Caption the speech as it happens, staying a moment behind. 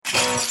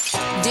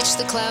Ditch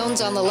the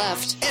clowns on the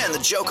left and the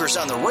jokers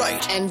on the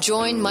right. And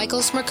join Michael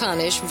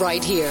Smerconish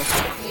right here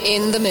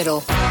in the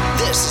middle.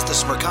 This is the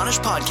Smerconish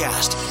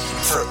Podcast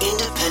for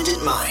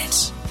independent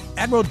minds.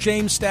 Admiral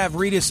James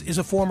Stavridis is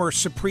a former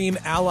Supreme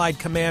Allied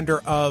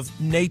Commander of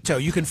NATO.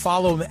 You can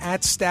follow him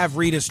at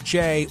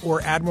StavridisJ or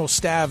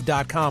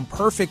AdmiralStav.com.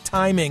 Perfect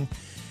timing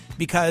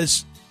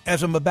because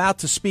as I'm about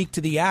to speak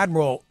to the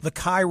Admiral, the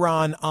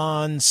Chyron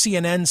on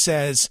CNN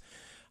says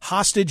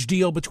hostage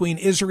deal between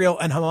Israel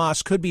and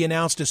Hamas could be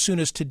announced as soon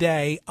as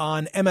today.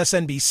 On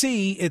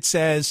MSNBC, it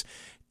says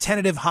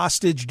tentative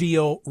hostage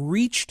deal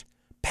reached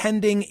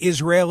pending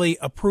Israeli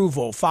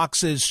approval.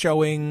 Fox is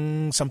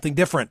showing something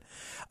different.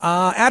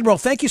 Admiral,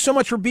 thank you so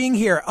much for being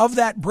here. Of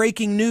that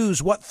breaking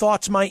news, what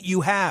thoughts might you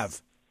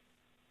have?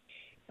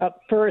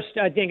 First,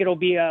 I think it'll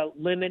be a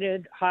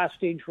limited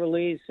hostage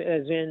release,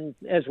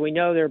 as we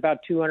know, there are about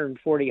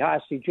 240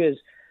 hostages.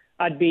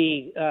 I'd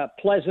be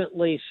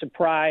pleasantly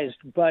surprised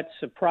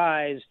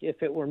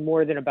if it were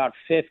more than about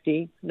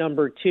 50.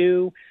 Number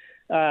two,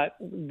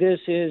 this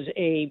is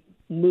a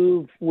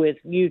move with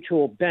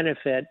mutual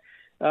benefit.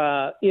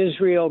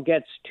 Israel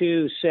gets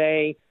to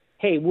say,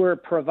 hey, we're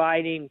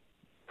providing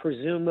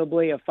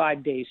presumably a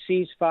 5-day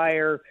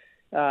ceasefire.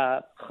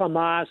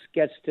 Hamas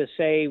gets to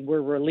say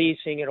we're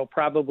releasing, it'll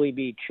probably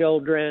be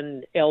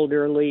children,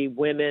 elderly,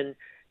 women,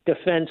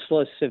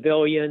 defenseless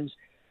civilians.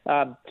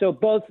 So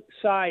both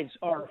sides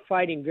are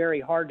fighting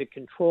very hard to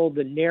control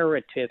the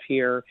narrative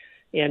here,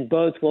 and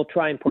both will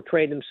try and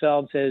portray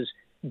themselves as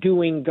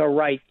doing the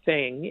right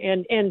thing,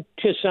 and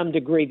to some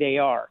degree they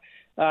are.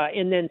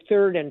 And then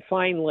third and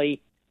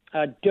finally,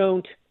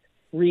 don't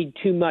read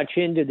too much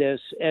into this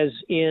as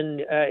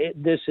in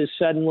this is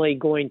suddenly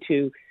going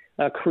to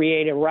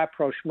create a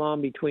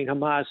rapprochement between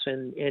Hamas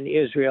and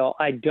Israel.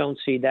 I don't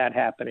see that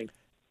happening.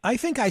 I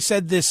think I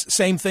said this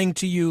same thing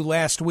to you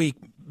last week,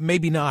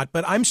 maybe not,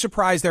 but I'm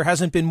surprised there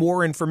hasn't been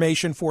more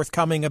information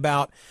forthcoming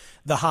about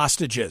the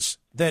hostages,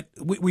 that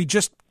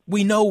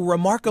we know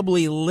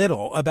remarkably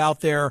little about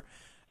their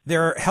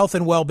health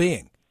and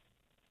well-being.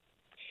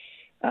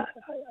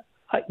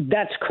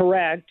 That's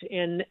correct,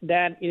 and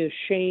that is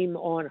shame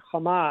on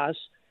Hamas.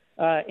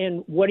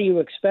 And what do you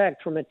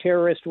expect from a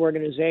terrorist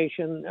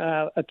organization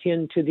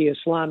akin to the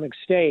Islamic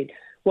State?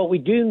 What we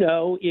do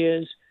know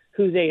is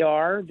who they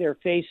are. Their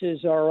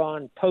faces are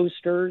on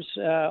posters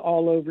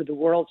all over the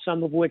world,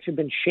 some of which have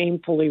been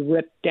shamefully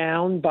ripped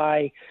down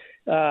by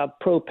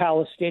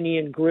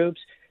pro-Palestinian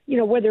groups. You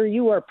know, whether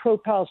you are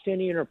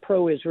pro-Palestinian or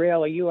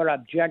pro-Israeli, you are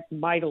object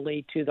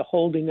mightily to the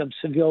holding of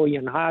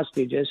civilian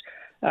hostages.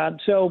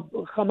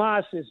 So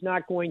Hamas is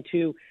not going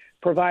to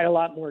provide a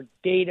lot more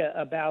data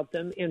about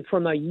them. And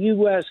from a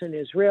U.S. and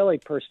Israeli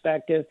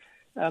perspective,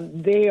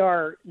 they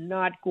are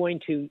not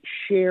going to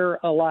share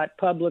a lot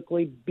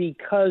publicly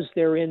because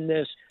they're in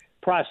this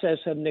process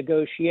of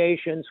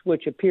negotiations,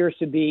 which appears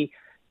to be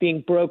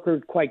being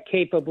brokered quite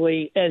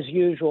capably, as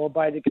usual,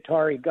 by the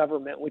Qatari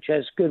government, which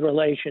has good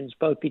relations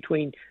both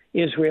between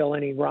Israel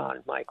and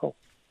Iran, Michael.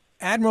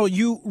 Admiral,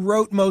 you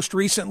wrote most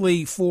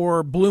recently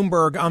for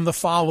Bloomberg on the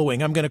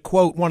following. I'm going to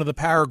quote one of the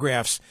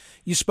paragraphs.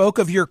 You spoke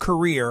of your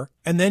career,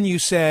 and then you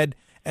said,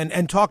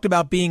 and talked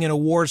about being in a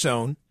war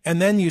zone,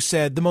 and then you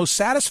said, the most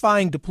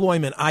satisfying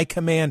deployment I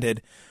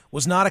commanded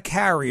was not a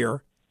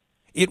carrier,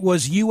 it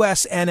was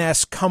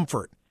USNS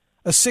Comfort,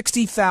 a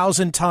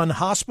 60,000-ton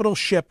hospital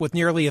ship with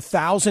nearly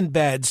 1,000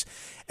 beds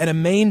and a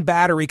main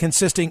battery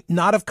consisting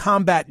not of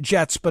combat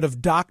jets but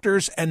of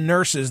doctors and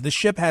nurses. The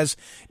ship has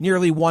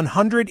nearly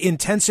 100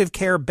 intensive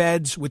care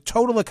beds with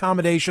total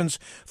accommodations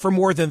for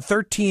more than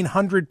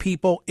 1,300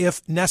 people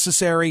if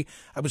necessary.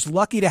 I was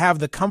lucky to have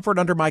the Comfort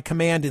under my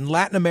command in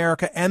Latin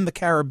America and the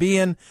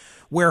Caribbean,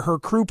 where her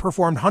crew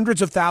performed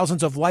hundreds of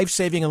thousands of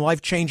life-saving and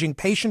life-changing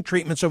patient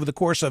treatments over the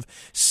course of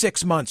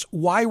 6 months.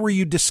 Why were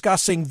you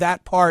discussing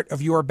that part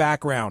of your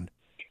background?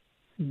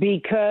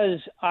 Because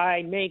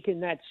I make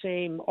in that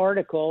same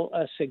article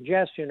a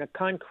suggestion, a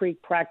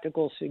concrete,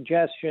 practical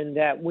suggestion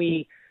that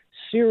we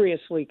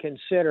seriously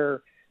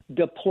consider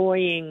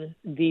deploying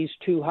these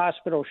two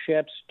hospital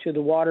ships to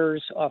the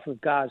waters off of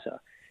Gaza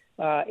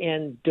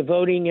and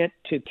devoting it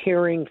to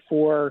caring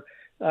for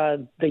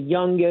the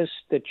youngest,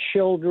 the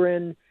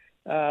children,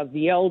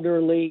 the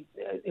elderly,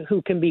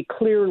 who can be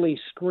clearly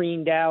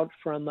screened out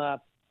from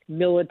a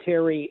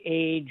military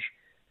age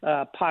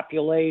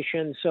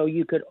population. So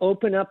you could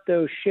open up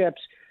those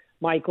ships,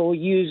 Michael,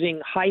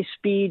 using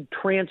high-speed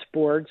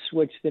transports,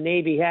 which the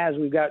Navy has.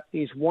 We've got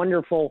these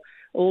wonderful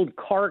old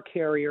car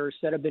carriers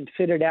that have been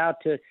fitted out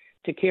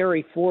to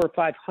carry 400 or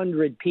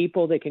 500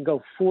 people. They can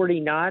go 40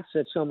 knots.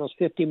 That's almost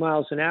 50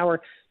 miles an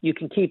hour. You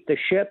can keep the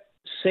ship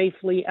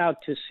safely out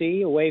to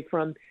sea, away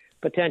from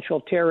potential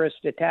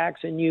terrorist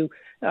attacks. And you,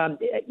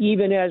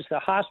 even as the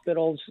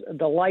hospitals,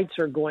 the lights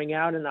are going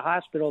out in the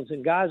hospitals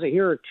in Gaza,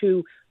 here are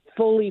two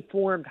fully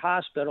formed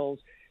hospitals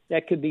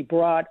that could be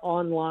brought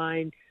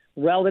online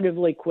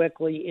relatively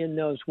quickly in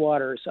those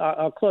waters.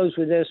 I'll close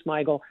with this,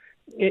 Michael.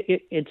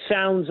 It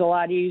sounds a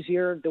lot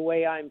easier the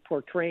way I'm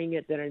portraying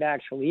it than it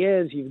actually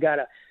is. You've got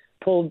a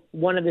pulled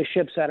one of the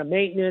ships out of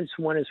maintenance.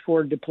 One is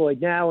forward deployed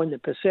now in the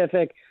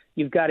Pacific.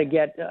 You've got to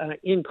get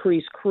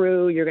increased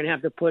crew. You're going to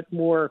have to put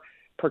more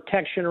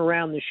protection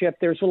around the ship.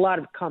 There's a lot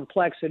of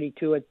complexity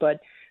to it,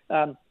 but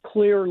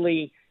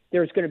clearly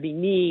there's going to be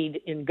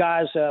need in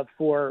Gaza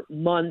for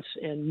months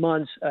and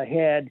months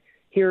ahead.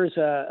 Here's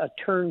a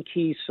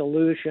turnkey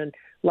solution.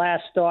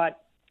 Last thought,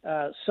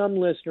 some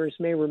listeners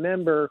may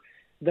remember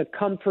the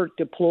Comfort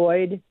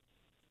deployed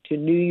to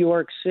New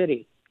York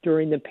City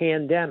during the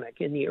pandemic,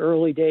 in the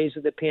early days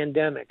of the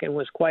pandemic, and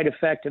was quite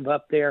effective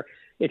up there.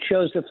 It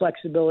shows the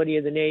flexibility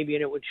of the Navy,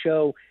 and it would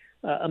show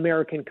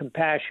American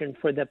compassion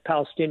for the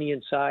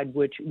Palestinian side,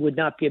 which would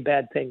not be a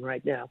bad thing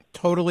right now.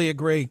 Totally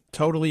agree.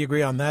 Totally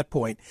agree on that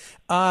point.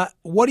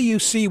 What do you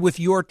see with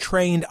your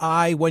trained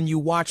eye when you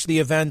watch the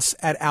events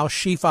at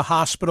Al-Shifa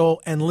Hospital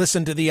and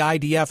listen to the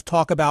IDF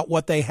talk about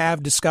what they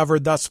have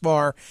discovered thus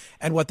far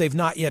and what they've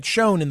not yet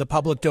shown in the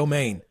public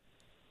domain?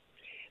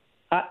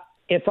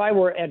 If I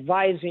were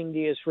advising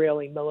the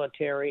Israeli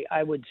military,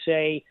 I would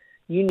say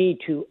you need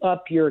to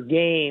up your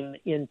game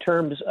in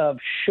terms of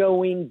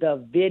showing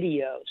the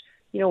videos.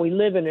 You know, we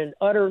live in an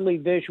utterly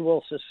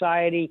visual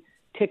society.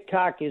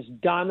 TikTok is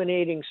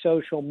dominating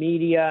social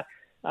media.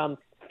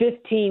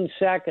 15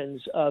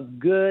 seconds of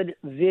good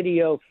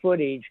video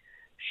footage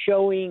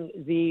showing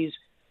these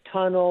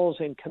tunnels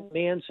and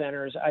command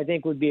centers, I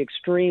think, would be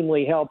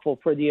extremely helpful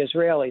for the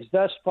Israelis.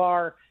 Thus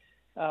far,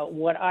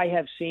 what I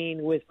have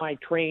seen with my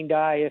trained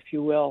eye, if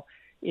you will,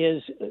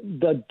 is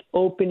the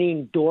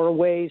opening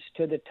doorways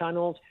to the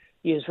tunnels.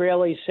 The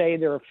Israelis say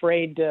they're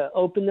afraid to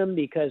open them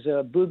because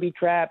of booby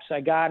traps.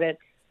 I got it.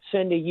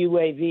 Send a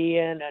UAV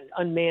in, an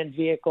unmanned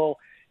vehicle.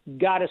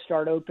 Got to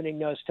start opening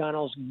those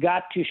tunnels.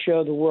 Got to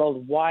show the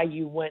world why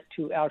you went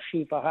to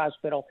Al-Shifa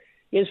Hospital.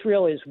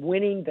 Israel is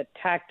winning the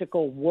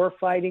tactical war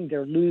fighting.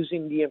 They're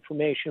losing the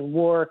information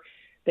war.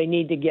 They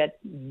need to get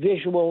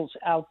visuals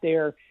out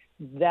there.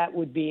 That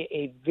would be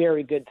a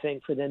very good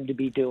thing for them to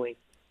be doing.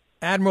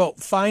 Admiral,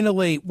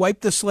 finally,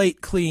 wipe the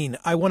slate clean.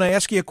 I want to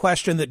ask you a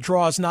question that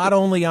draws not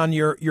only on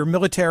your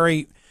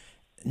military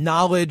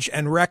knowledge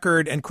and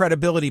record and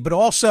credibility, but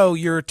also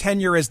your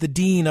tenure as the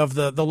dean of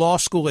the law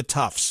school at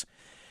Tufts.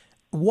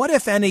 What,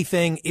 if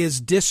anything, is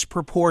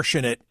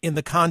disproportionate in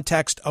the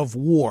context of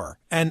war?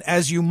 And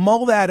as you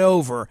mull that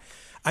over,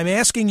 I'm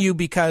asking you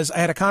because I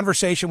had a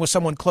conversation with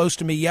someone close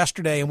to me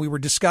yesterday, and we were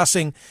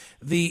discussing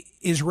the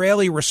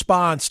Israeli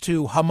response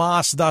to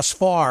Hamas thus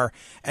far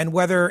and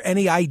whether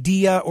any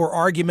idea or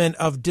argument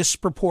of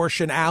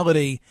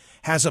disproportionality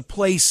has a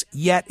place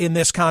yet in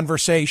this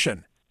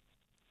conversation.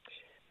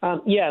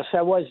 Yes,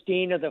 I was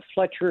dean of the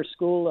Fletcher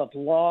School of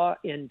Law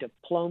and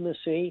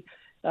Diplomacy.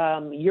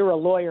 You're a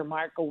lawyer,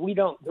 Michael. We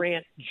don't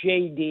grant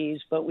JDs,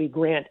 but we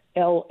grant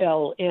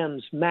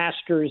LLMs,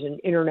 Masters in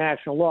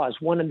International Laws.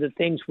 One of the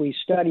things we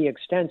study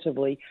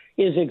extensively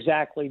is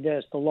exactly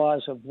this, the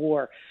laws of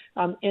war.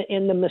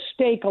 And the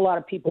mistake a lot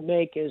of people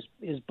make is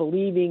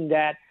believing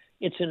that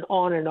it's an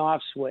on and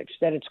off switch,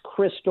 that it's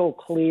crystal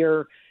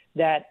clear,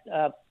 that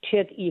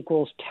tit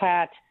equals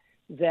tat,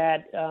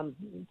 that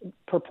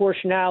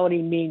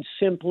proportionality means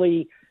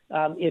simply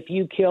if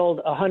you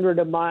killed 100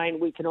 of mine,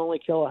 we can only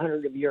kill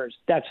 100 of yours.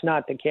 That's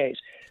not the case.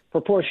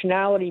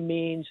 Proportionality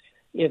means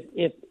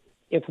if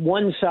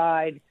one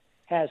side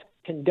has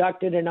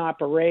conducted an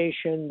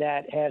operation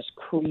that has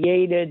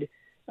created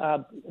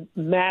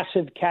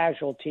massive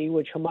casualty,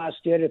 which Hamas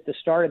did at the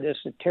start of this,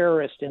 a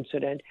terrorist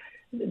incident,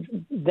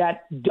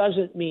 that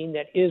doesn't mean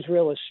that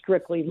Israel is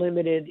strictly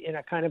limited in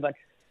a kind of an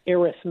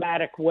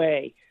arithmetic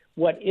way.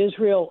 What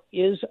Israel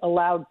is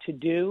allowed to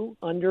do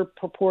under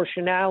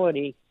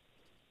proportionality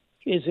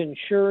is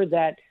ensure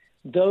that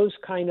those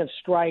kind of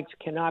strikes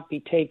cannot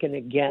be taken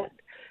again.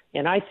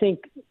 And I think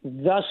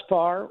thus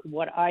far,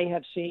 what I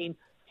have seen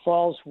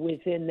falls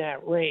within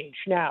that range.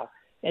 Now,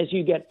 as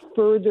you get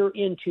further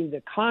into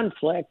the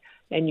conflict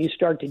and you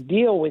start to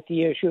deal with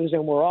the issues,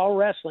 and we're all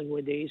wrestling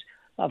with these,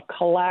 of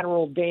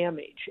collateral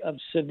damage, of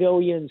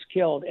civilians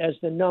killed, as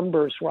the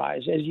numbers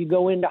rise, as you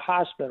go into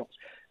hospitals,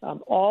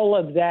 all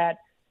of that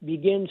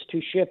begins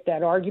to shift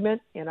that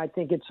argument. And I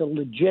think it's a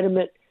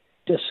legitimate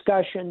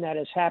discussion that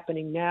is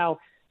happening now.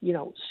 You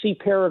know, see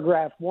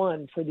paragraph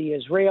 1 for the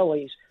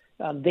Israelis.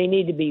 They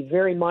need to be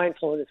very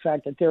mindful of the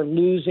fact that they're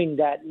losing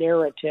that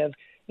narrative,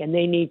 and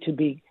they need to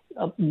be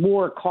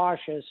more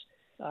cautious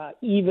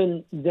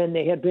even than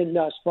they have been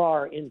thus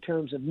far in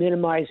terms of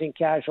minimizing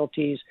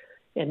casualties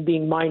and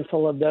being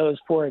mindful of those,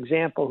 for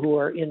example, who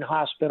are in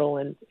hospital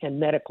and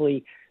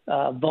medically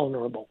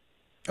vulnerable.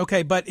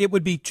 Okay, but it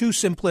would be too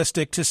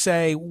simplistic to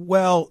say,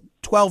 well,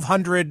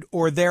 1,200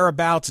 or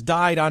thereabouts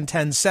died on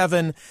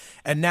 10/7,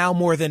 and now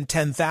more than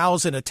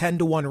 10,000, a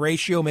 10-to-1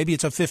 ratio. Maybe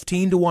it's a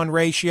 15-to-1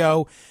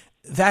 ratio.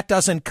 That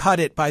doesn't cut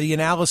it by the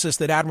analysis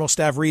that Admiral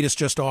Stavridis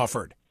just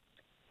offered.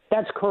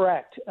 That's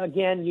correct.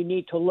 Again, you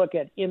need to look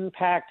at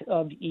impact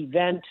of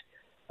event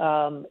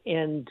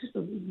and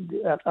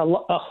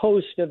a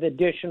host of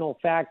additional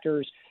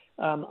factors.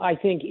 I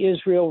think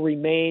Israel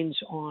remains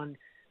on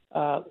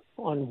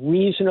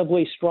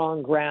reasonably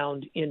strong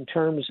ground in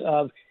terms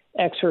of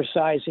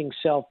exercising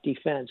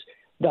self-defense.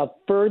 The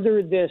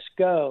further this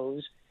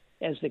goes,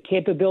 as the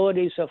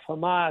capabilities of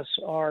Hamas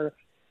are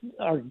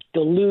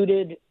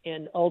diluted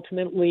and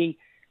ultimately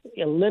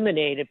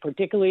eliminated,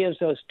 particularly as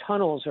those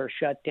tunnels are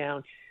shut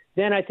down,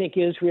 then I think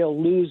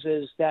Israel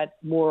loses that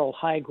moral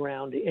high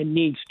ground and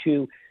needs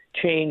to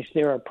change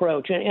their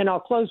approach. And I'll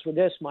close with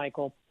this,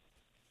 Michael.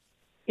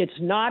 It's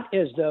not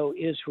as though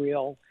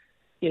Israel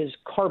is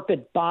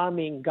carpet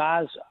bombing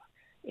Gaza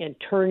and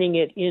turning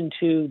it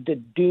into the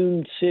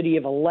doomed city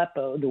of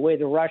Aleppo the way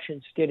the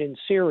Russians did in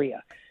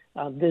Syria.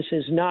 This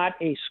is not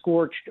a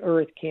scorched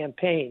earth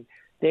campaign.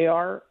 They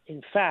are,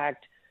 in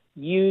fact,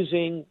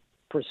 using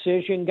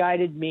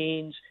precision-guided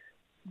means.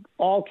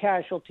 All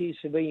casualties,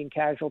 civilian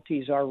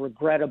casualties, are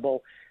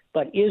regrettable,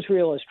 but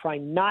Israel is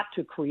trying not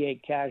to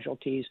create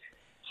casualties.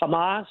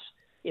 Hamas,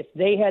 if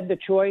they had the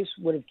choice,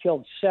 would have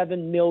killed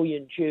 7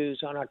 million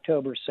Jews on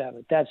October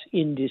 7th. That's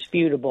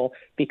indisputable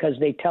because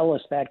they tell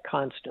us that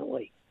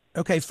constantly.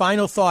 Okay,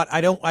 final thought.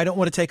 I don't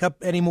want to take up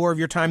any more of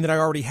your time than I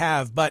already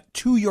have, but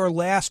to your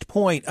last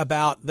point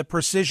about the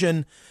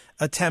precision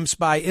attempts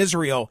by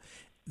Israel,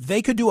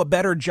 they could do a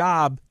better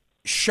job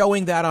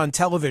showing that on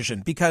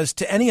television, because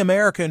to any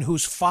American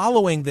who's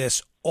following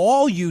this,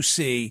 all you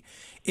see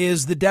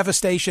is the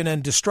devastation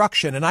and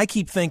destruction. And I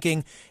keep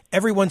thinking,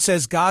 everyone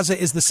says Gaza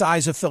is the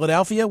size of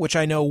Philadelphia, which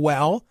I know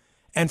well.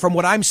 And from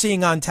what I'm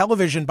seeing on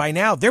television by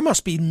now, there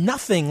must be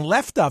nothing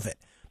left of it.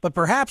 But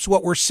perhaps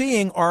what we're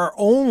seeing are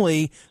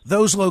only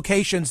those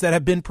locations that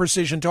have been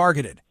precision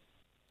targeted.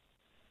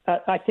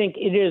 I think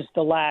it is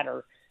the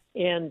latter.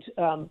 And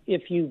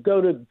if you go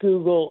to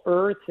Google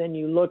Earth and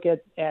you look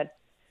at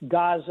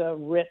Gaza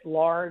writ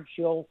large,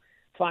 you'll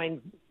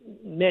find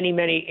many,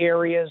 many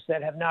areas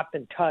that have not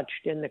been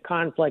touched in the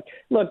conflict.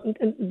 Look,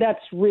 that's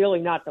really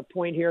not the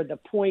point here. The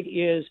point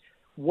is,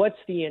 what's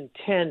the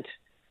intent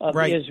of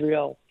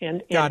Israel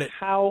and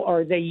how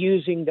are they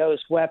using those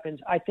weapons?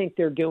 I think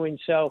they're doing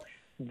so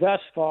thus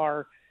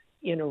far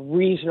in a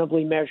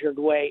reasonably measured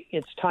way.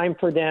 It's time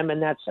for them,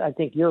 and that's, I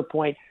think, your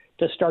point,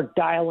 to start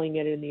dialing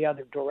it in the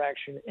other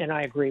direction, and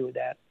I agree with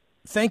that.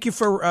 Thank you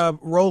for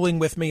rolling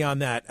with me on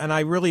that, and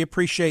I really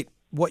appreciate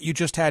what you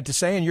just had to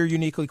say, and you're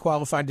uniquely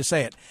qualified to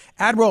say it.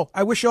 Admiral,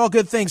 I wish you all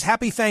good things.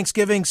 Happy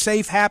Thanksgiving,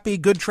 safe, happy,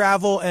 good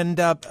travel, and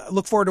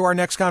look forward to our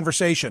next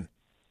conversation.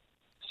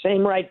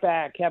 Same right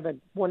back. Have a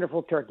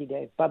wonderful Turkey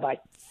Day. Bye-bye.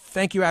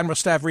 Thank you, Admiral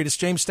Stavridis.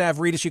 James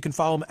Stavridis, you can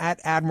follow him at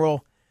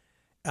Admiral,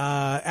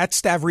 at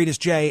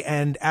StavridisJ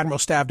and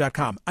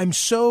AdmiralStav.com. I'm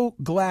so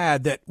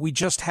glad that we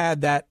just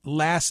had that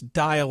last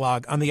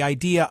dialogue on the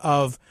idea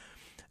of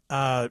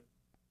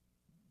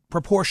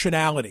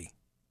proportionality,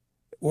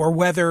 or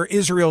whether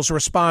Israel's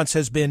response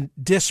has been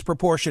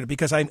disproportionate,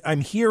 because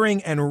I'm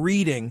hearing and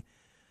reading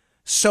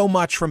so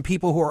much from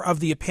people who are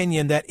of the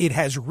opinion that it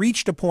has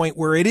reached a point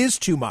where it is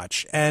too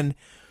much. And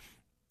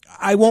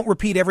I won't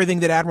repeat everything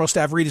that Admiral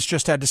Stavridis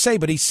just had to say,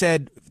 but he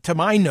said, to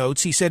my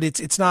notes, he said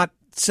it's not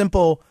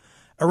simple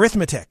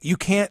arithmetic. You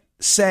can't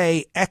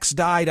say X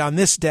died on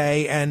this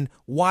day and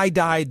Y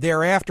died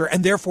thereafter,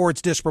 and therefore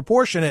it's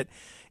disproportionate.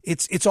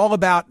 It's all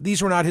about,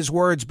 these were not his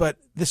words, but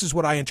this is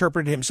what I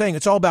interpreted him saying.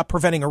 It's all about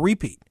preventing a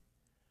repeat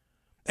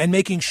and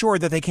making sure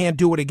that they can't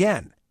do it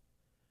again.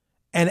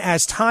 And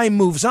as time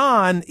moves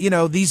on,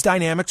 these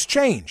dynamics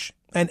change.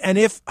 And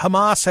if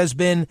Hamas has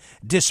been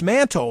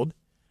dismantled,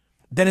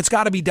 then it's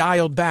got to be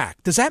dialed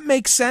back. Does that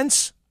make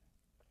sense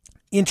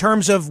in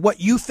terms of what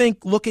you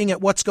think, looking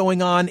at what's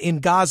going on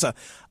in Gaza?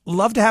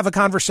 Love to have a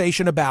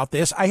conversation about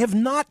this. I have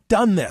not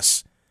done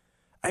this.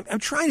 I'm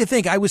trying to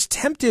think. I was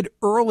tempted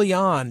early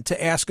on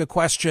to ask a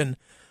question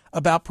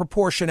about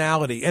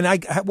proportionality.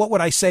 And what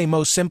would I say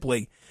most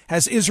simply?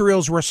 Has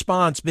Israel's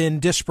response been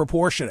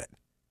disproportionate?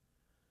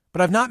 But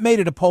I've not made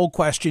it a poll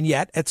question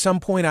yet. At some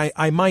point,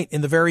 I might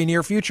in the very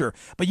near future.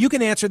 But you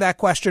can answer that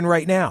question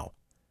right now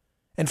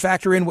and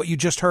factor in what you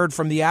just heard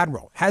from the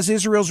Admiral. Has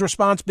Israel's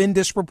response been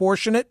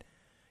disproportionate?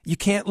 You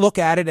can't look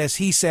at it, as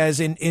he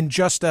says, in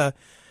just a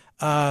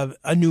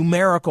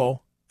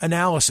numerical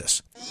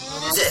analysis.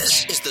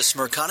 This is the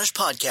Smerconish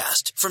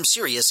Podcast from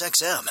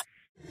SiriusXM.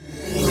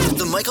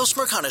 The Michael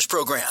Smerconish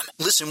Program.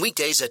 Listen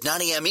weekdays at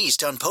 9 a.m.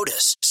 East on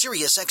POTUS,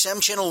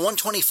 SiriusXM Channel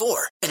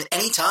 124, and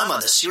anytime on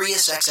the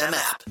SiriusXM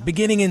app.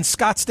 Beginning in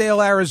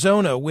Scottsdale,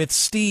 Arizona, with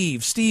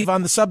Steve. Steve,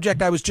 on the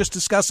subject I was just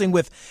discussing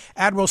with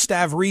Admiral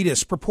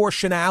Stavridis,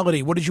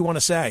 proportionality. What did you want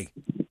to say?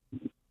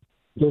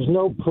 There's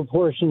no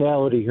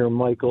proportionality here,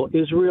 Michael.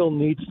 Israel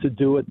needs to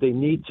do what they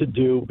need to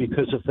do,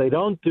 because if they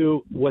don't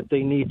do what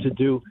they need to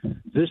do,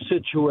 this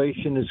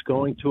situation is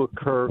going to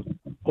occur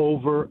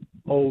over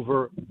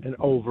and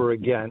over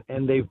again.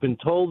 And they've been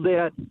told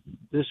that.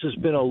 This has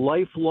been a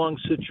lifelong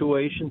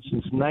situation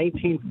since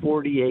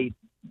 1948,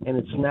 and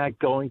it's not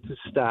going to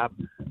stop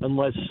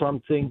unless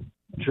something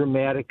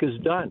dramatic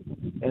is done.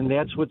 And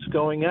that's what's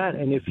going on.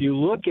 And if you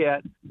look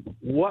at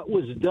what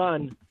was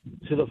done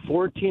to the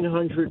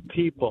 1,400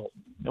 people,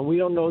 and we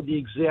don't know the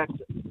exact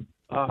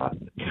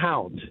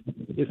count,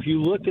 if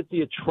you look at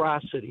the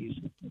atrocities,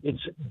 it's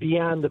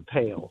beyond the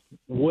pale,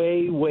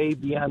 way, way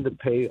beyond the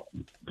pale.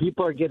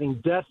 People are getting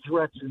death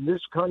threats in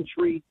this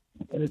country,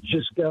 and it's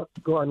just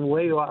gone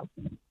way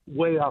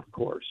off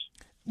course.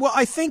 Well,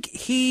 I think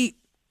he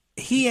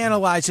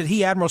analyzed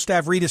it, Admiral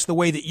Stavridis, the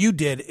way that you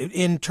did,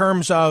 in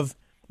terms of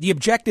the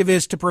objective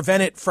is to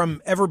prevent it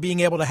from ever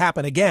being able to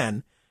happen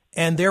again.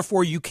 And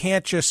therefore, you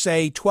can't just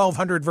say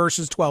 1,200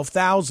 versus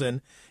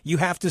 12,000. You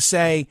have to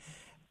say,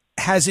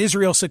 has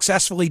Israel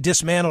successfully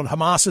dismantled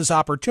Hamas's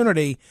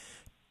opportunity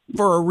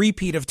for a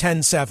repeat of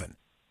 10-7?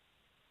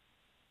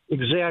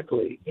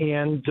 Exactly.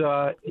 And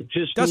it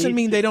just doesn't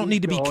mean they don't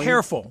need to be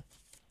careful.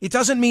 It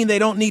doesn't mean they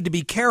don't need to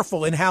be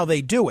careful in how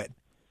they do it.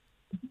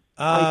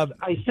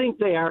 I think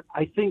they are.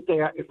 I think they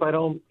are.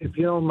 If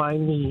you don't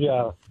mind me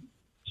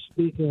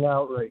speaking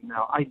out right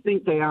now, I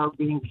think they are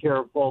being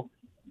careful.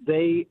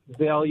 They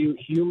value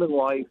human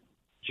life.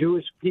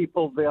 Jewish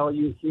people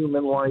value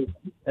human life,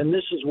 and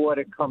this is what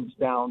it comes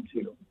down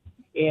to.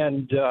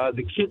 And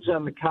the kids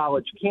on the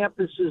college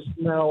campuses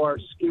now are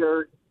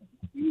scared.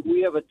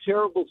 We have a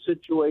terrible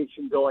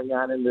situation going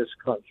on in this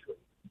country,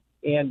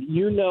 and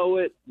you know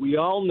it. We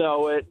all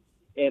know it,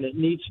 and it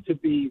needs to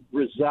be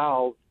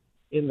resolved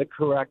in the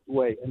correct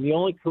way. And the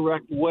only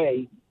correct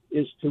way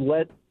is to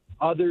let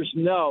others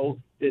know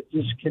that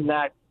this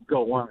cannot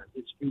go on.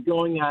 It's been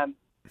going on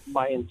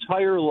my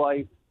entire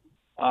life.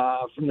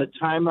 From the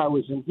time I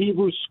was in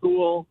Hebrew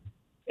school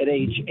at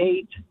age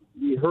 8,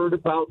 we heard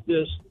about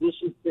this. This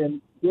has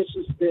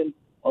been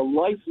a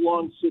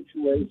lifelong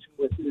situation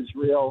with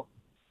Israel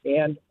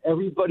and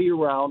everybody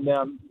around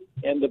them.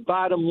 And the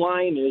bottom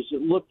line is,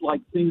 it looked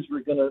like things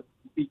were going to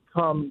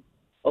become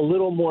a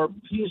little more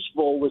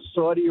peaceful with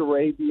Saudi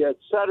Arabia, et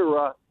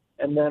cetera,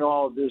 and then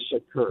all of this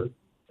occurred.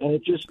 And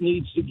it just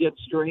needs to get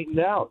straightened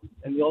out.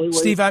 And the only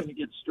way it's going to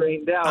get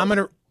straightened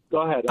out... Go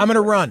ahead. I'm going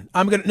to run.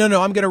 I'm going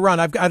to run.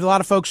 I've got a lot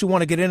of folks who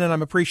want to get in, and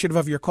I'm appreciative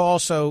of your call,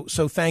 so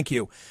thank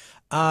you.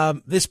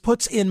 This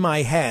puts in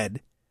my head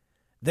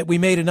that we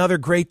made another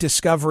great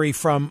discovery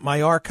from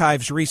my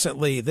archives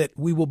recently that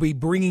we will be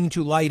bringing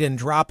to light and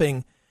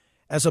dropping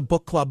as a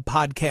book club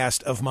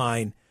podcast of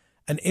mine.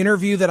 An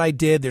interview that I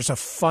did. There's a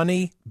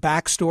funny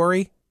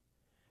backstory.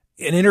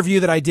 An interview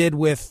that I did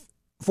with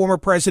former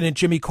President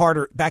Jimmy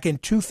Carter back in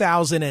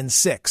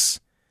 2006.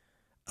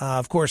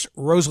 Of course,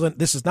 Rosalind,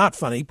 this is not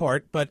funny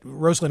part, but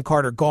Rosalind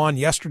Carter gone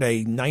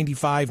yesterday,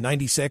 95,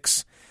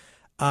 96.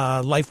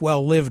 Life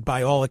well lived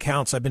by all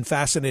accounts. I've been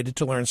fascinated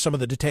to learn some of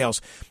the details.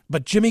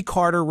 But Jimmy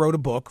Carter wrote a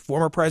book,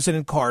 former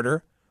President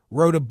Carter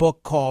wrote a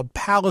book called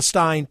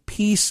Palestine,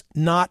 Peace,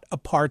 Not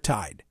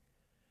Apartheid.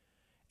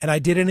 And I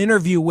did an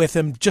interview with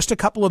him, just a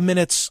couple of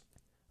minutes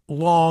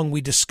long.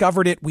 We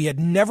discovered it. We had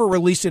never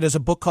released it as a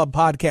book club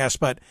podcast,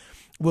 but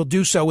we'll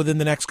do so within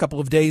the next couple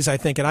of days, I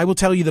think. And I will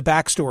tell you the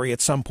backstory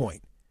at some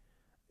point.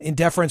 In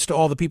deference to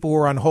all the people who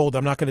are on hold,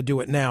 I'm not going to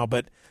do it now,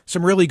 but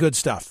some really good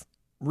stuff.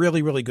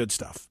 Really, really good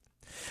stuff.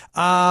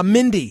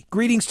 Mindy,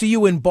 greetings to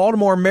you in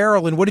Baltimore,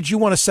 Maryland. What did you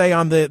want to say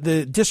on the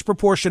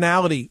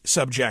disproportionality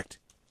subject?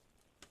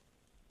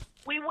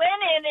 We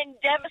went in and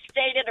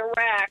devastated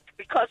Iraq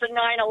because of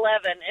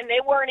 9/11, and they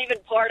weren't even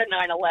part of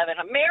 9/11.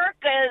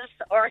 Americans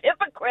are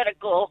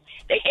hypocritical.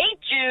 They hate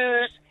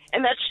Jews,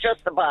 and that's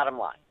just the bottom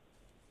line.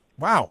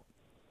 Wow.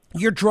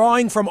 You're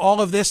drawing from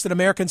all of this that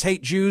Americans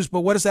hate Jews,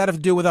 but what does that have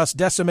to do with us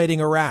decimating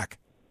Iraq?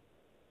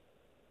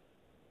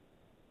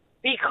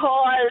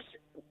 Because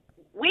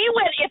we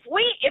went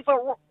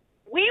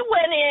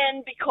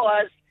in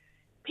because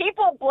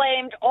people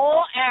blamed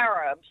all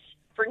Arabs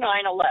for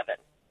 9/11.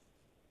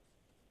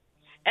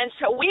 And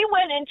so we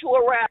went into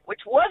Iraq,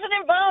 which wasn't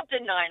involved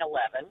in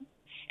 9/11,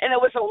 and there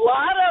was a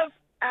lot of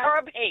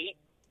Arab hate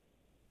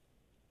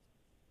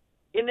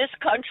in this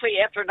country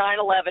after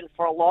 9/11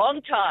 for a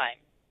long time.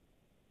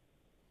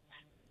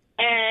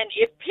 And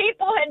if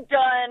people had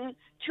done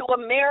to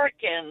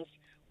Americans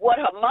what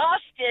Hamas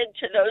did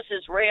to those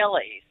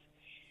Israelis,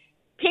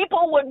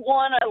 people would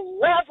want to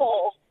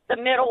level the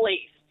Middle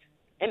East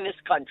in this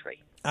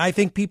country. I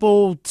think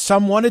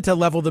some wanted to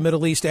level the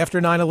Middle East after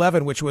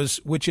 9/11,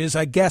 which is,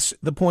 I guess,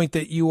 the point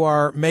that you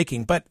are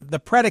making. But the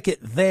predicate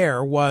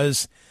there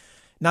was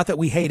not that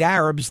we hate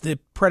Arabs. The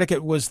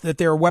predicate was that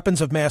there are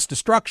weapons of mass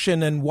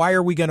destruction, and why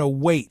are we going to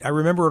wait? I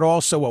remember it all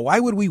so well.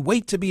 Why would we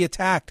wait to be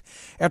attacked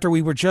after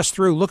we were just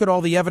through? Look at all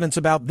the evidence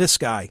about this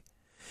guy.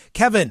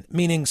 Kevin,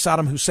 meaning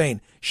Saddam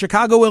Hussein,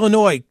 Chicago,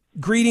 Illinois.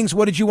 Greetings.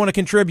 What did you want to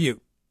contribute?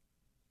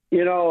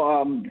 You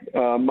know,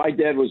 my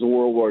dad was a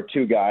World War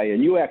II guy,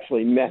 and you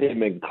actually met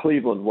him in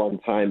Cleveland one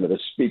time at a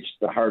speech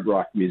at the Hard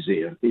Rock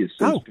Museum. He's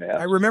since passed.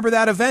 I remember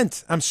that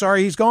event. I'm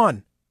sorry he's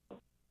gone.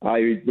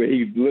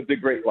 He lived a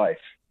great life.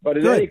 But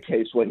in any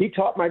case, when he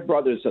taught my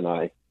brothers and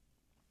I,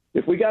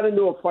 if we got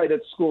into a fight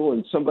at school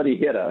and somebody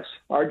hit us,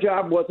 our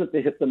job wasn't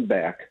to hit them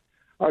back.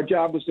 Our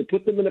job was to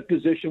put them in a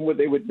position where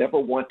they would never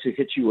want to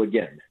hit you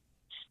again.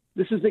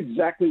 This is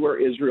exactly where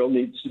Israel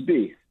needs to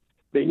be.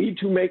 They need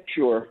to make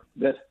sure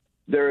that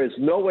there is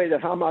no way that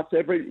Hamas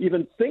ever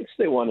even thinks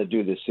they want to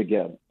do this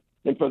again.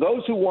 And for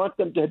those who want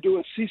them to do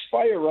a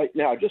ceasefire right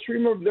now, just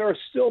remember there are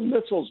still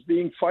missiles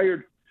being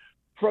fired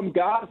from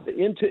Gaza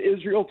into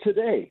Israel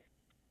today.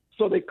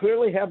 So they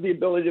clearly have the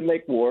ability to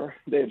make war.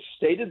 They've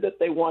stated that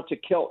they want to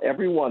kill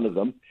every one of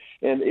them.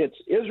 And it's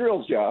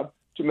Israel's job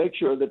to make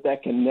sure that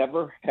that can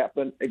never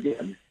happen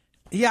again.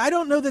 Yeah, I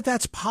don't know that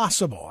that's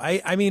possible.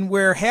 I mean,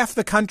 where half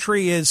the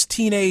country is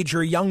teenage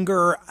or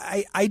younger,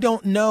 I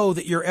don't know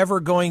that you're ever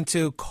going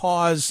to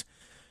cause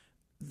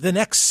the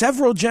next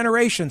several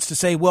generations to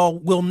say, well,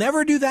 we'll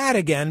never do that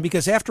again,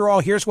 because after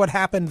all, here's what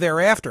happened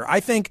thereafter. I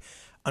think,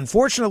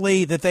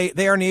 unfortunately, that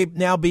they are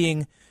now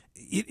being,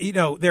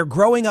 they're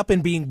growing up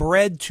and being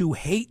bred to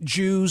hate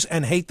Jews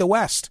and hate the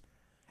West.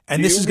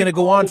 And this is going to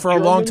go on for a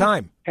long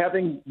time.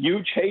 Having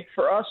huge hate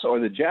for us, or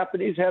the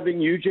Japanese having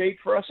huge hate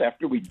for us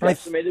after we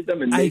decimated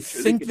them, and I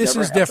think this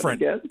is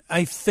different.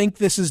 I think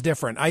this is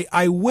different.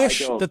 I wish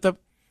that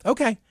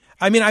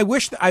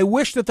I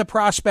wish that the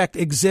prospect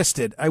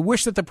existed. I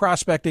wish that the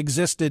prospect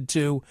existed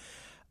to,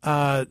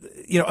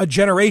 a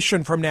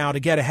generation from now to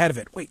get ahead of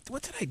it. Wait,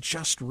 what did I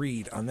just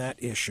read on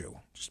that issue?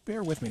 Just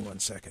bear with me 1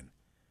 second.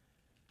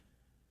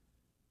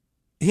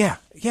 Yeah.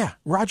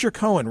 Roger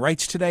Cohen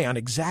writes today on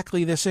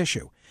exactly this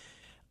issue.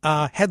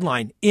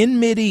 Headline, in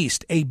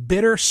Mideast, a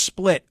bitter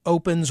split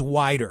opens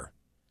wider.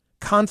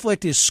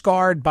 Conflict is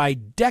scarred by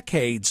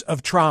decades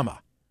of trauma.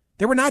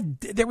 There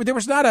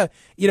was not a,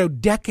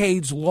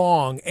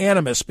 decades-long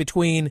animus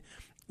between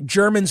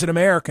Germans and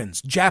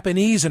Americans,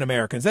 Japanese and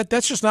Americans.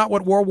 That's just not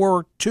what World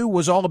War II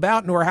was all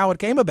about, nor how it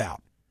came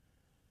about.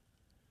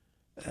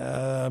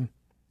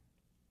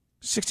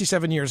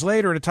 67 years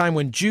later, at a time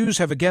when Jews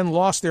have again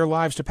lost their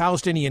lives to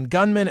Palestinian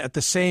gunmen at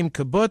the same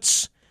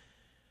kibbutz,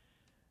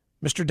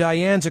 Mr.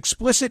 Dayan's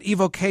explicit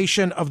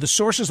evocation of the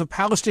sources of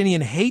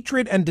Palestinian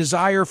hatred and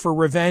desire for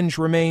revenge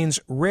remains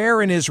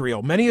rare in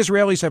Israel. Many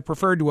Israelis have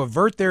preferred to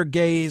avert their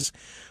gaze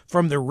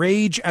from the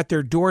rage at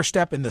their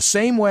doorstep. In the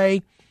same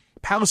way,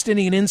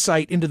 Palestinian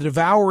insight into the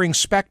devouring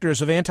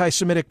specters of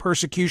anti-Semitic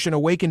persecution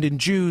awakened in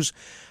Jews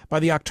by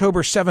the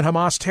October 7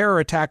 Hamas terror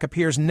attack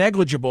appears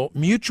negligible.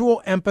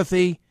 Mutual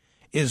empathy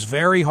is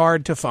very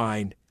hard to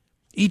find.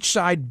 Each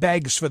side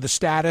begs for the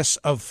status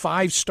of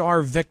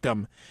five-star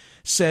victim,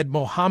 said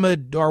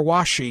Mohammed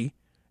Darwashi,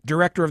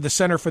 director of the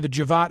Center for the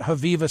Javat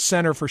Haviva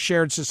Center for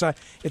Shared Society,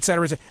 et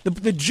cetera.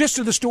 The gist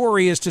of the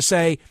story is to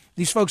say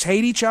these folks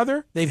hate each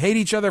other. They've hated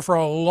each other for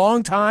a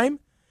long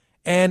time,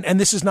 and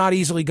this is not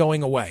easily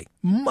going away.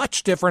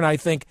 Much different, I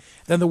think,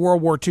 than the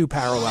World War II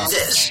parallel.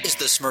 This is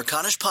the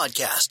Smirconish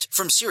Podcast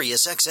from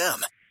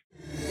SiriusXM.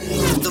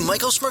 The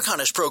Michael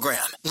Smirconish Program.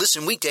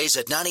 Listen weekdays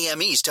at 9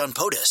 a.m. East on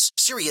POTUS,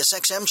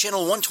 SiriusXM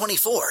Channel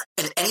 124,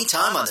 and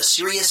anytime on the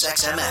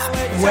SiriusXM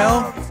app.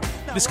 Well,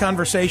 this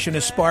conversation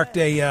has sparked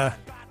a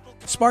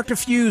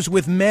fuse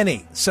with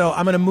many, so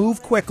I'm going to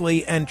move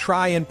quickly and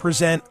try and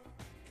present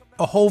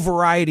a whole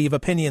variety of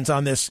opinions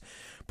on this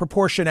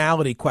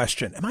proportionality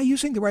question. Am I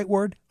using the right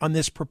word on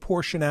this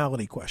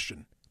proportionality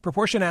question?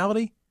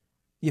 Proportionality?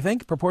 You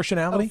think?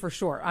 Proportionality? Oh, for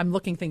sure. I'm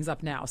looking things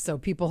up now, so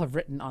people have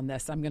written on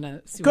this. I'm going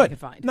to see what I can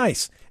find.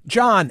 Nice.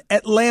 John,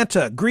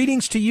 Atlanta,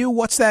 greetings to you.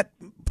 What's that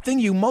thing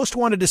you most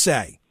wanted to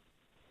say?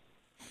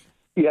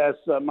 Yes,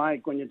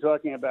 Mike, when you're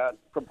talking about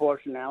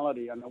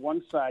proportionality, on the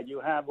one side you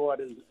have what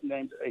is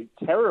named a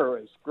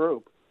terrorist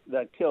group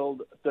that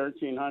killed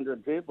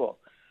 1,300 people.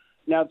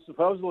 Now,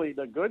 supposedly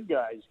the good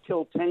guys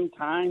killed 10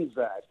 times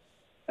that,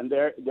 and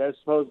they're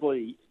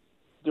supposedly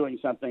doing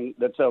something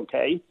that's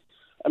okay.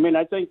 I mean,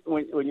 I think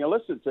when you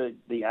listen to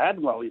the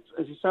Admiral, it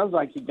sounds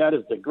like he got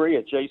his degree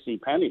at J.C.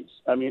 Penney's.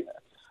 I mean,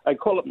 I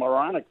call it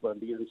moronic, but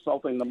he's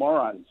insulting the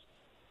morons.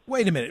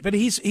 Wait a minute, but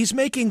he's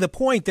making the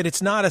point that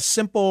it's not a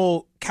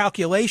simple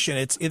calculation.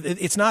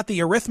 It's not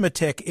the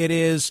arithmetic. It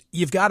is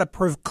you've got to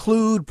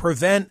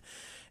prevent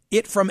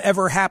it from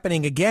ever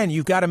happening again.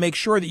 You've got to make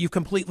sure that you've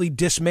completely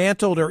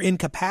dismantled or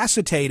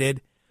incapacitated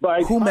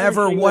by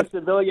whomever the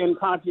civilian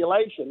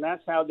population.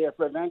 That's how they're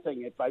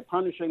preventing it, by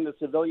punishing the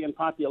civilian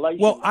population.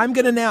 Well, I'm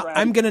going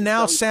to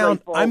now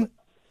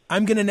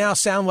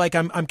sound like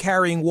I'm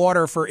carrying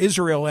water for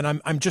Israel,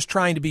 and I'm just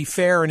trying to be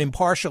fair and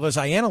impartial as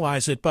I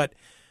analyze it. But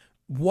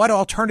what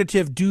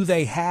alternative do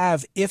they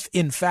have if,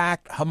 in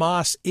fact,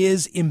 Hamas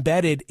is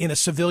embedded in a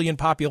civilian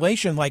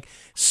population? Like,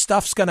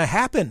 stuff's going to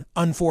happen,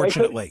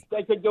 unfortunately.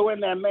 They could go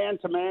in there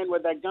man-to-man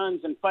with their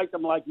guns and fight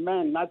them like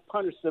men, not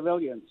punish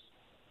civilians.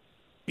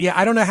 Yeah,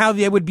 I don't know how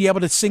they would be able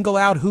to single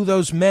out who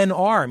those men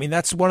are. I mean,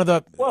 that's one of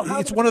the. Well,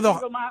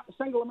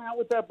 single them out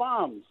with their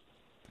bombs.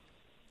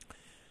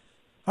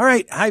 All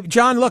right,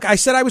 John. Look, I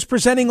said I was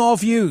presenting all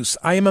views.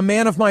 I am a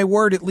man of my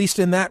word, at least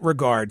in that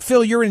regard.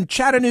 Phil, you're in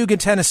Chattanooga,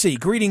 Tennessee.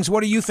 Greetings.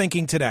 What are you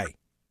thinking today?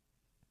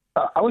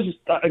 I was just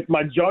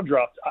my jaw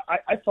dropped.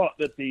 I thought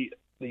that the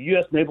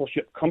U.S. naval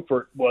ship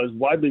Comfort was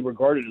widely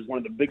regarded as one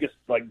of the biggest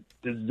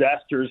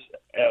disasters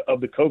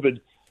of the COVID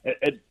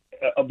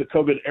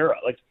era.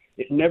 Like,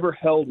 it never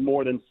held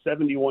more than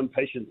 71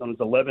 patients on its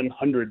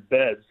 1,100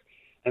 beds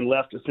and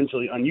left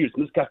essentially unused.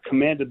 And this guy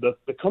commanded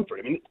the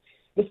Comfort. I mean,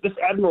 this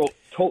admiral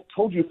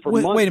told you for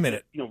months. Wait a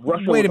minute.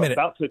 Russia was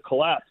about to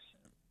collapse.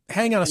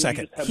 Hang on a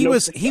second. He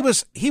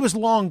was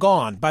long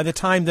gone by the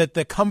time that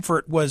the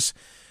Comfort was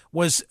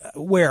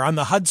where on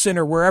the Hudson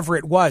or wherever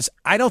it was.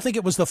 I don't think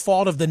it was the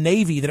fault of the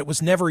Navy that it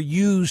was never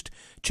used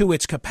to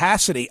its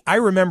capacity. I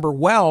remember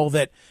well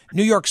that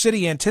New York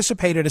City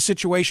anticipated a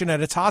situation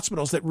at its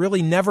hospitals that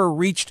really never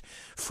reached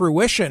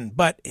fruition.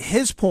 But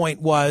his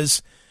point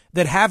was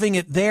that having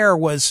it there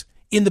was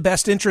in the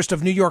best interest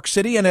of New York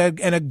City and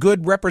a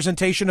good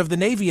representation of the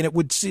Navy, and it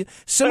would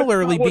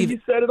similarly be.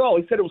 He said at all.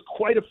 He said it was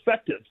quite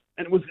effective,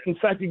 and it was in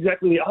fact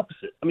exactly the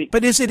opposite. I mean,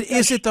 but is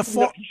it the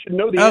fault? He should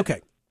know the okay,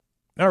 answer.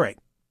 All right,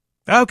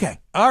 okay,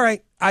 all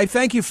right. I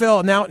thank you,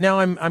 Phil. Now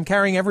I'm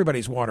carrying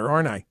everybody's water,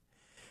 aren't I?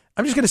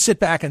 I'm just going to sit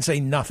back and say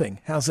nothing.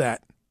 How's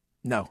that?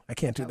 No, I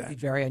can't do that. Would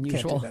be very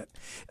unusual. Can't do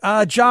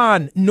that.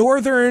 John,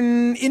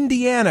 Northern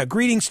Indiana.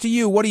 Greetings to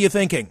you. What are you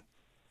thinking?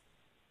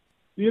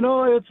 You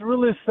know, it's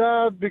really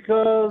sad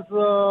because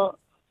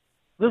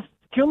this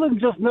killing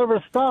just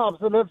never stops.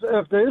 And if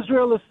the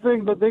Israelis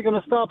think that they're going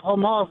to stop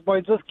Hamas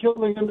by just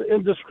killing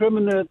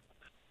indiscriminate,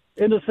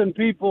 innocent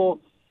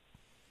people,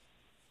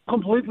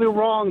 completely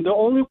wrong. The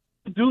only way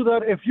to do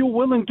that if you're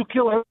willing to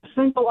kill every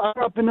single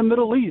Arab in the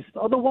Middle East.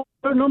 Otherwise,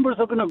 their numbers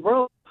are going to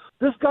grow.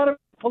 This got to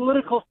be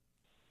political.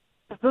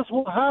 This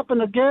will happen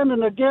again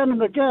and again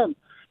and again.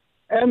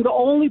 And the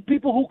only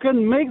people who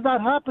can make that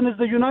happen is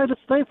the United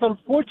States.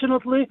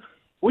 Unfortunately,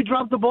 we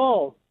dropped the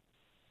ball.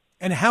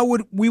 And how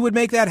would we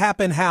make that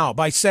happen? How?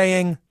 By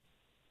saying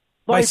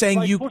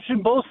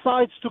pushing both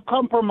sides to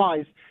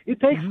compromise.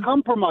 It takes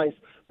compromise.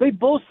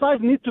 Both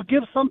sides need to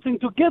give something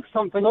to get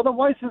something.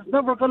 Otherwise, it's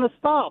never going to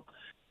stop.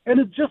 And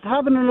it's just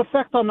having an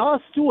effect on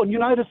us too, on the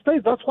United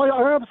States. That's why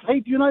Arabs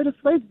hate the United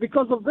States,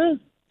 because of this.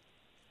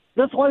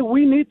 That's why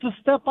we need to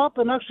step up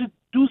and actually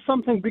do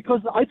something, because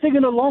I think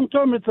in the long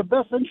term it's the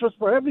best interest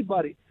for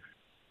everybody.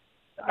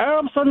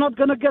 Arabs are not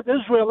going to get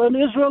Israel, and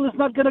Israel is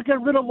not going to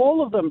get rid of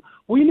all of them.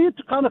 We need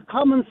to kind of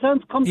common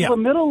sense come to the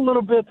middle a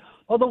little bit.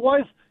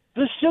 Otherwise,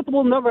 this shit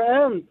will never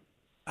end.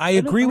 I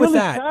agree with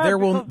that. There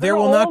will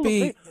not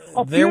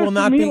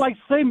be like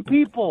same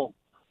people.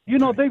 You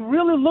know, they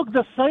really look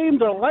the same.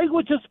 Their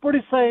language is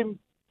pretty same.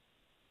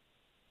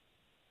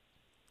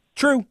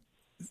 True.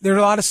 There are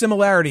a lot of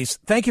similarities.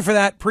 Thank you for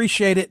that.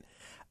 Appreciate it.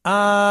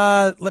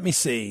 Let me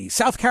see.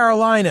 South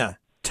Carolina,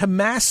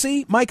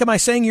 Tomasi. Mike, am I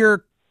saying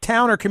your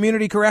town or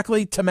community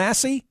correctly?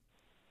 Tomasi?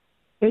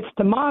 It's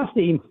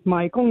Tomasi,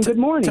 Michael. Good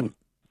morning.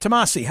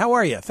 Tomasi, how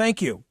are you?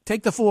 Thank you.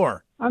 Take the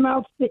floor. I'm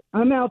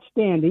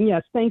outstanding.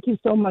 Yes, thank you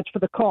so much for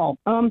the call.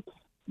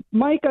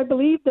 Mike, I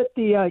believe that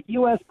the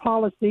U.S.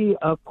 policy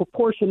of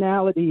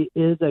proportionality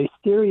is a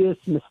serious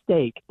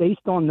mistake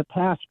based on the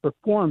past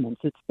performance,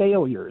 its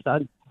failures.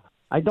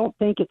 I don't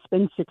think it's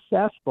been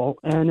successful,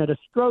 and at a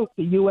stroke,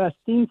 the U.S.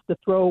 seems to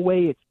throw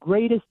away its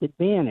greatest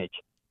advantage,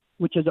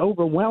 which is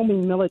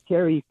overwhelming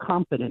military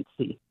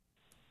competency.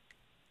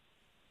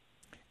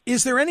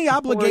 Is there any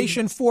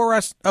obligation for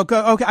us?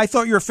 Okay, I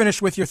thought you were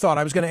finished with your thought.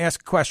 I was going to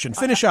ask a question.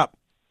 Finish up.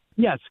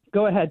 Yes,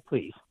 go ahead,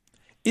 please.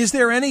 Is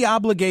there any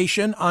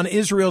obligation on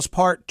Israel's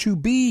part to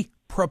be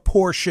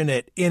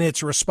proportionate in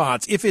its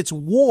response? If it's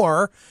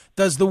war,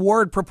 does the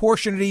word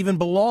proportionate even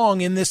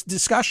belong in this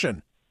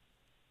discussion?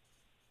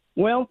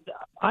 Well,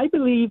 I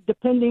believe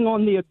depending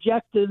on the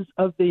objectives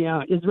of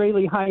the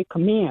Israeli high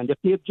command, if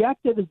the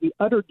objective is the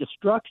utter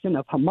destruction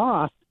of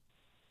Hamas,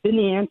 then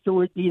the answer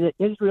would be that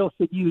Israel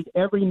should use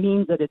every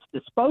means at its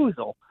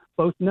disposal,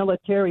 both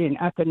military and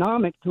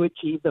economic, to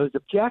achieve those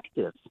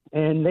objectives.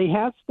 And they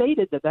have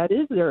stated that that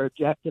is their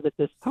objective at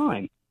this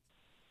time.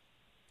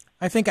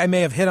 I think I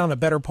may have hit on a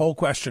better poll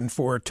question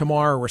for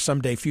tomorrow or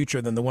someday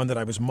future than the one that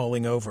I was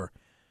mulling over,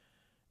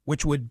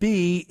 which would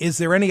be, is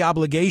there any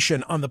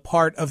obligation on the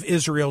part of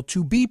Israel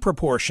to be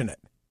proportionate?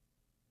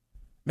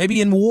 Maybe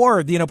in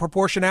war,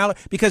 proportionality.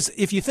 Because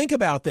if you think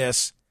about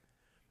this,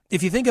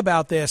 if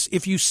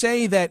you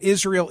say that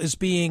Israel is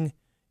being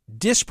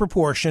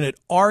disproportionate,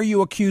 are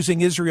you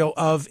accusing Israel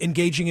of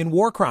engaging in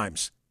war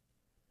crimes?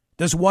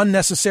 Does one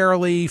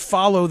necessarily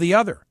follow the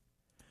other?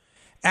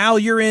 Al,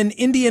 you're in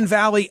Indian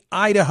Valley,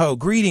 Idaho.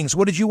 Greetings.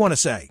 What did you want to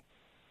say?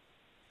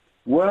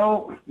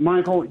 Well,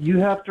 Michael,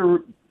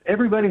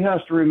 everybody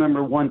has to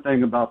remember one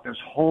thing about this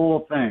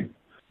whole thing.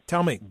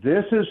 Tell me.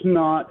 This is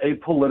not a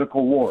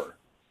political war.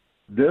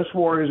 This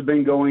war has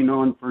been going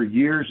on for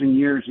years and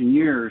years and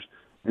years,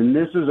 and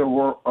this is a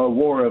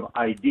war of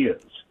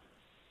ideas.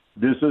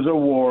 This is a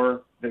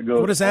war that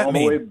goes all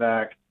the way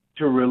back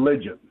to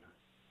religion.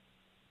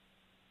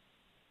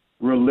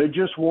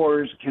 Religious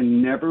wars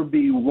can never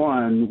be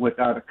won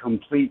without a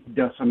complete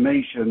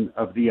decimation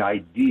of the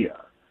idea.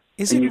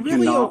 You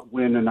cannot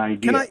win an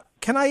idea.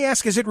 Can I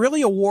ask, is it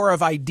really a war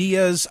of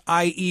ideas,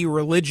 i.e.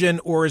 religion,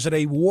 or is it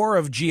a war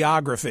of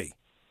geography?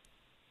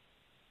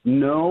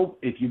 No,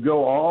 if you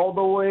go all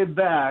the way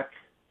back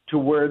to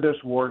where this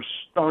war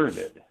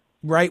started.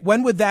 Right.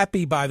 When would that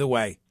be, by the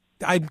way?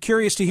 I'm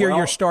curious to hear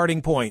your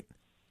starting point.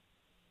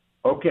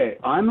 Okay,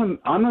 I'm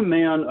a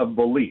man of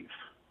belief.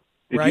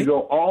 If you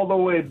go all the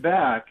way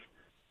back,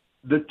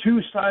 the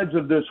two sides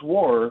of this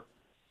war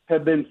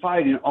have been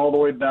fighting all the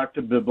way back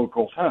to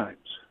biblical times.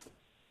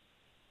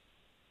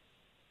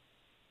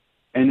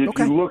 And if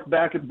you look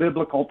back at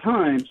biblical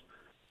times,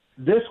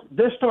 This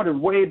started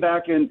way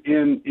back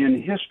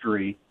in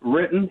history,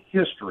 written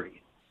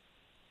history,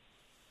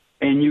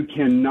 and you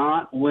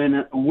cannot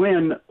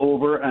win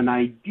over an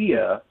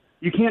idea.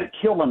 You can't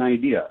kill an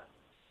idea,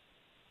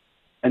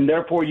 and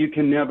therefore you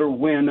can never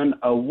win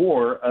a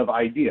war of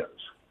ideas.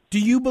 Do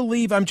you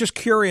believe? I'm just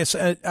curious.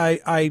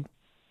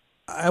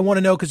 I want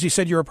to know, because you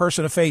said you're a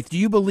person of faith. Do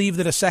you believe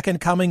that a second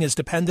coming is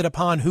dependent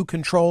upon who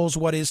controls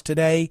what is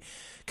today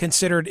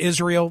considered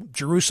Israel,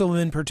 Jerusalem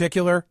in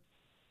particular?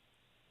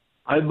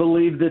 I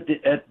believe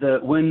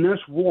that when this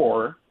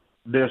war,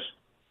 this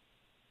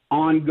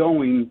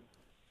ongoing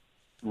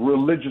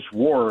religious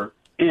war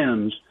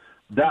ends,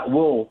 that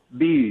will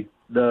be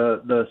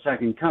the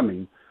second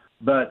coming.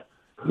 But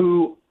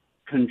who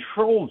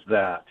controls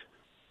that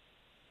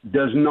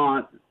does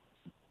not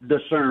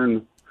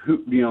discern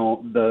who.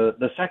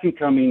 The second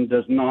coming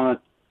does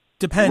not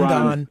depend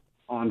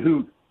on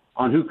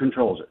who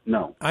controls it.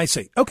 No. I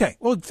see. Okay.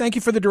 Well, thank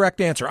you for the direct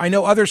answer. I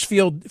know others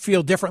feel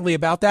differently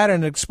about that,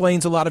 and it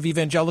explains a lot of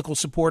evangelical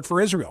support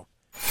for Israel.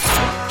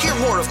 Hear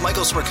more of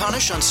Michael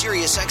Smerconish on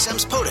Sirius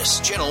XM's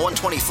POTUS, Channel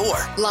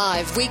 124.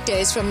 Live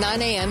weekdays from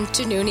 9 a.m.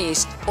 to noon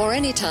East, or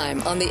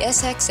anytime on the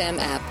SXM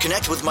app.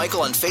 Connect with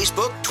Michael on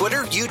Facebook,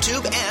 Twitter,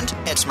 YouTube, and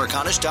at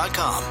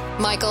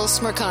Smerconish.com. Michael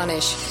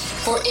Smerconish,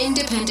 for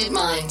independent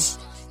minds.